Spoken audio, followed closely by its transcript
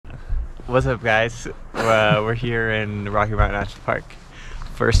What's up, guys? We're here in Rocky Mountain National Park.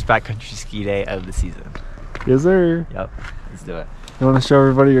 First backcountry ski day of the season. Yes, sir. Yep, let's do it. You want to show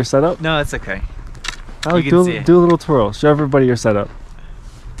everybody your setup? No, it's okay. Alec, do a little twirl. Show everybody your setup.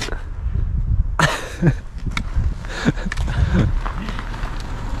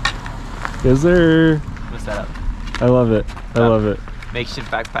 Yes, sir. What's that up? I love it. I love it.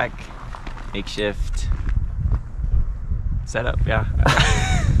 Makeshift backpack. Makeshift setup, yeah.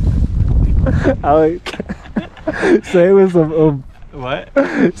 Alec, say it with some What?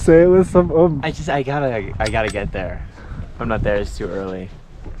 Say it with some I gotta get there. If I'm not there, it's too early.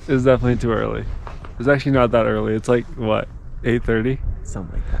 It's definitely too early. It's actually not that early. It's like, what, 8:30?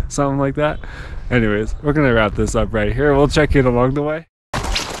 Something like that. Something like that. Anyways, we're gonna wrap this up right here. We'll check in along the way.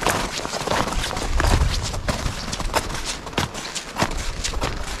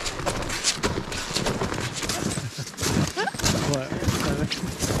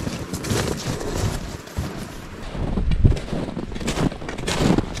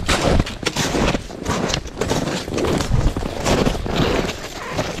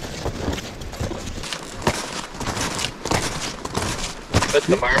 Put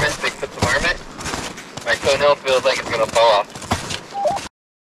the Marmot, Bigfoot the Marmot. My toenail feels like it's gonna fall off.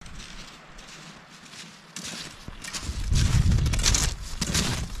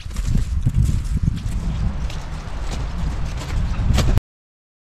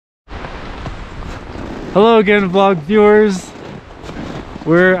 Hello again, vlog viewers.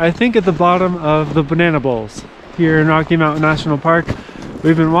 We're, I think, at the bottom of the banana bowls here in Rocky Mountain National Park.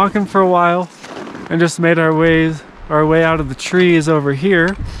 We've been walking for a while and just made our way out of the trees over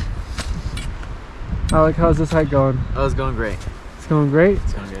here. Alec, how's this hike going? Oh, it's going great. It's going great?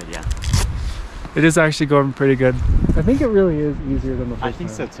 It's going good, yeah. It is actually going pretty good. I think it really is easier than the first time. I think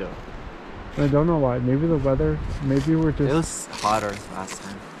so too. I don't know why. Maybe the weather. Maybe we're just... It was hotter last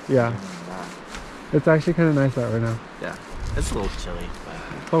time. Yeah. It's actually kind of nice out right now. Yeah. It's a little chilly,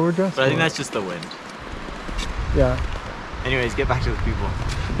 but we're dressed. But I think that's just the wind. Yeah. Anyways, get back to the people.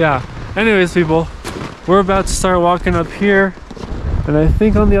 Yeah. Anyways, people, we're about to start walking up here, and I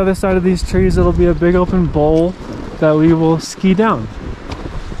think on the other side of these trees it'll be a big open bowl that we will ski down.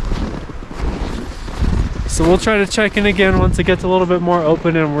 So we'll try to check in again once it gets a little bit more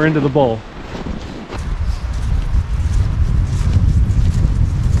open and we're into the bowl.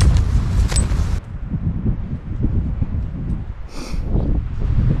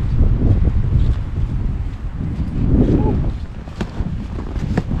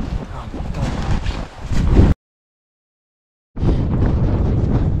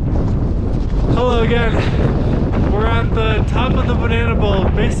 Hello again. We're at the top of the banana bowl,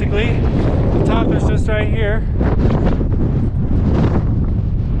 basically. The top is just right here.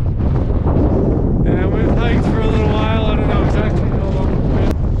 And we've hiked for a little while. I don't know exactly how long we've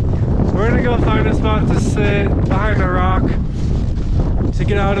been. We're gonna go find a spot to sit behind a rock to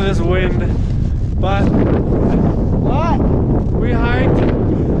get out of this wind. But we hiked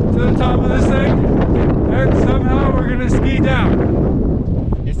to the top of this thing, and somehow we're gonna ski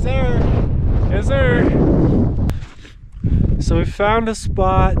down. Yes, sir. Yes, sir. So we found a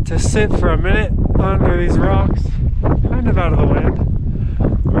spot to sit for a minute under these rocks, kind of out of the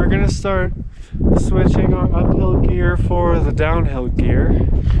wind. We're gonna start switching our uphill gear for the downhill gear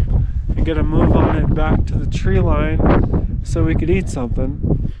and get a move on it back to the tree line so we could eat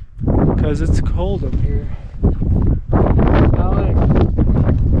something, because it's cold up here. Alec,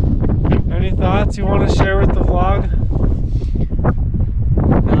 any thoughts you want to share with the vlog?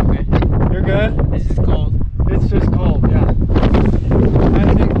 You're good? It's just cold. It's just cold, yeah.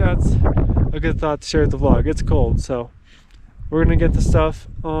 I think that's a good thought to share with the vlog. It's cold, so we're gonna get the stuff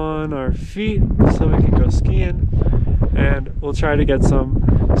on our feet so we can go skiing, and we'll try to get some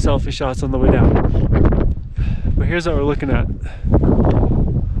selfie shots on the way down. But here's what we're looking at.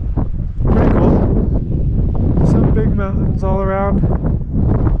 Pretty cool. Some big mountains all around.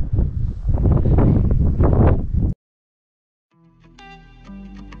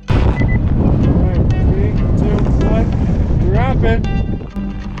 Rapid.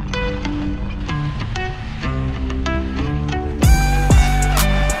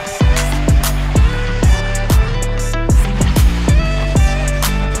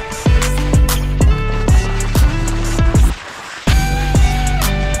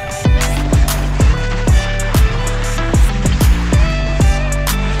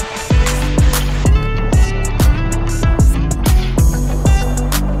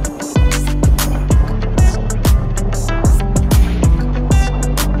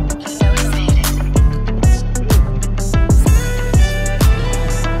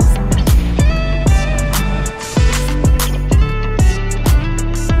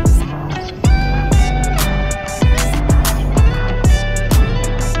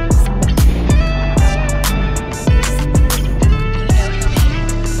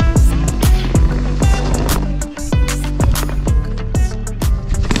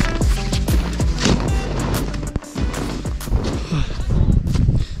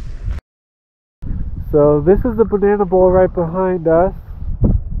 So this is the banana bowl right behind us.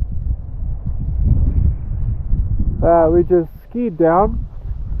 We just skied down.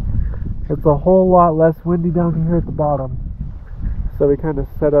 It's a whole lot less windy down here at the bottom. So we kind of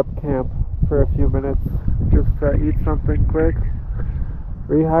set up camp for a few minutes. Just eat something quick,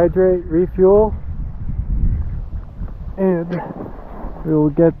 rehydrate, refuel, and we will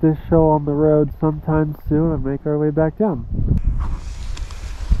get this show on the road sometime soon and make our way back down.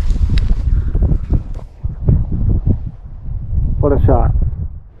 What a shot.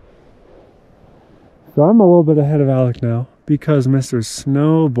 So I'm a little bit ahead of Alec now because Mr.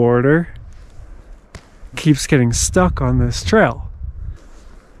 Snowboarder keeps getting stuck on this trail.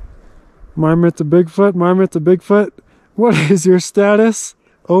 Marmot the Bigfoot, Marmot the Bigfoot, what is your status?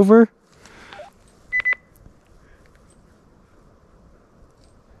 Over?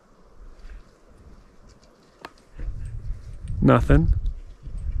 Nothing.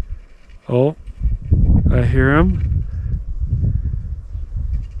 Oh, I hear him.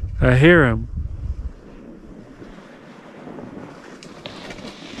 I hear him.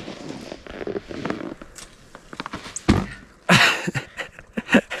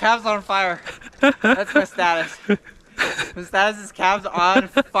 Cab's on fire. That's my status. My status is cab's on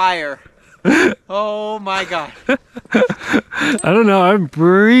fire. Oh my god. I don't know, I'm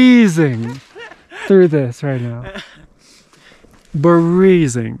breezing through this right now.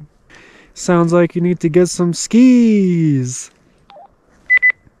 Breezing. Sounds like you need to get some skis.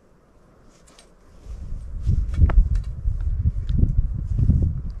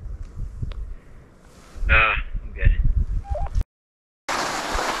 I'm good.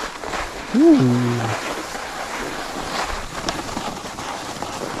 Ooh.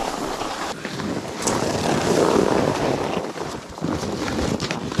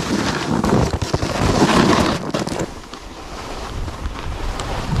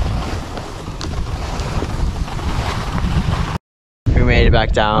 We made it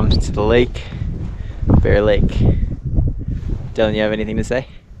back down to the lake, Bear Lake. Dylan, you have anything to say?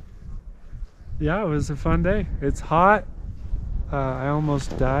 Yeah, it was a fun day. It's hot. I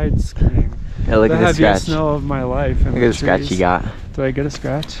almost died skiing. Yeah, look the at the heaviest scratch. snow of my life. Look at the scratch you got. Did I get a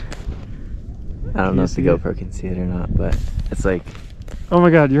scratch? I don't know if the see it? GoPro can see it or not, but it's like... Oh my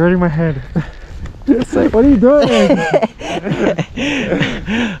god, you're hurting my head. It's like... What are you doing?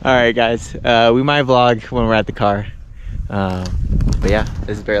 Alright guys, we might vlog when we're at the car. But yeah,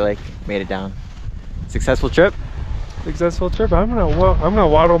 this is Bear Lake. Made it down. Successful trip. Successful trip. I'm gonna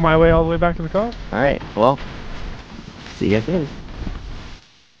waddle my way all the way back to the car. Alright, well, see you guys later.